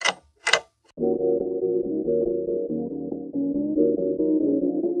Hey,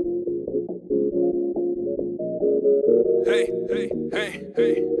 hey, hey,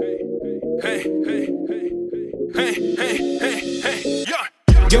 hey, hey, hey, hey, hey, hey, hey, hey, yeah.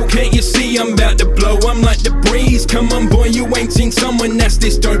 Yo, can't you see I'm about to blow? I'm like the breeze. Come on, boy, you ain't seen someone that's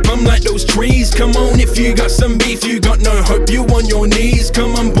this dope. I'm like those trees. Come on, if you got some beef, you got no hope, you on your knees.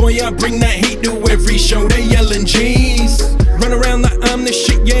 Come on, boy, I bring that heat to every show. They yelling G's. Run around like I'm the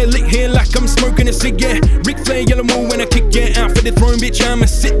shit, yeah. Lit here like I'm smoking a cig, yeah. Ric Flair, yellow moon when I kick, yeah. Out for the throne, bitch, I'ma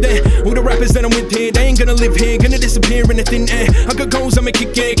sit there. All the rappers that I'm with here, they ain't gonna live here, gonna disappear in the thin air. I got goals, I'ma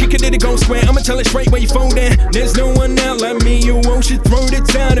kick, yeah. Kick it, it'll go square. I'ma tell it straight where you fold there. There's no one out like me, you all should throw the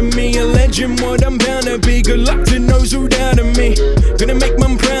out of me. A legend, what I'm bound to be. Good luck to those who doubted me. Gonna make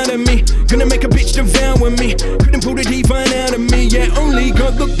mum proud of me. Gonna make a bitch devour me. Couldn't pull the divine out of me. Yeah, only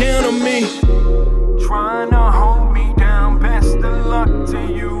God look down on me. Trying to hold me down. Best of luck to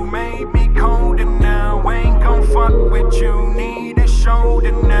you. Made me colder now. Ain't gon' fuck with you. Need a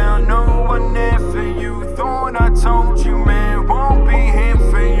shoulder now. No one there for you. Thought I told you, man. Won't be here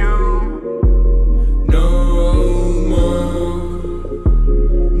for you.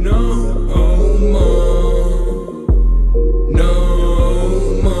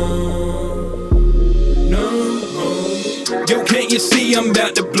 Yo, can't you see I'm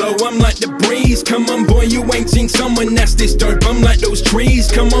about to blow? I'm like the breeze. Come on, boy, you ain't seen someone that's this dope. I'm like those trees.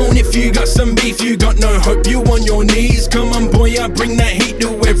 Come on, if you got some beef, you got no hope, you on your knees. Come on, boy, I bring that heat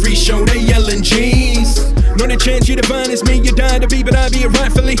to every show. They yelling G's. Not a chance you divine as me, you die to be, but I be it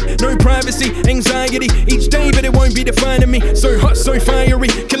rightfully. No privacy, anxiety, each day, but it won't be defining me. So hot, so fiery,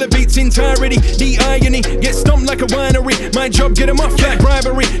 killer beats entirety. The irony, get stomped like a winery. My job, get 'em off like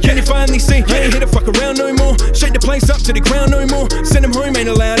bribery. Can you finally see? I ain't here to fuck around no more. Shake the place up to the ground no more. Send 'em home, ain't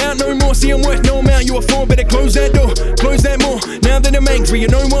allowed out no more. See, I'm worth no amount, you are for, better close that door. Close that more, now that I'm angry, you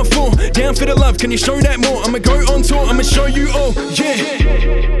know what for. Down for the love, can you show that more? I'ma go on tour, I'ma show you all,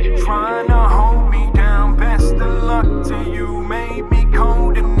 yeah. Trying to hold me down, best of luck to you. Made me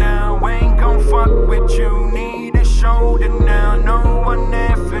colder now, ain't gon' fuck with you. Need a shoulder now, no one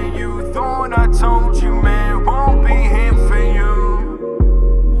there for you. Thought I told you, man, won't be here for you.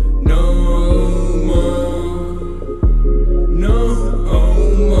 No more, no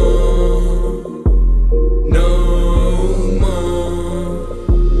more, no more,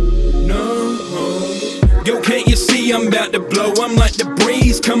 no more. Yo, can't you see I'm about to blow? I'm like the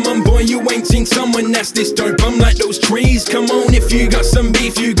breeze. Come on, boy, you ain't seen someone that's this dope. I'm like those trees. Come on, if you got some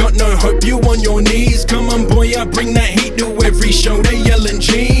beef, you got no hope, you on your knees. Come on, boy, I bring that heat to every show. They yelling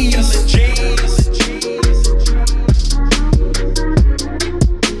G.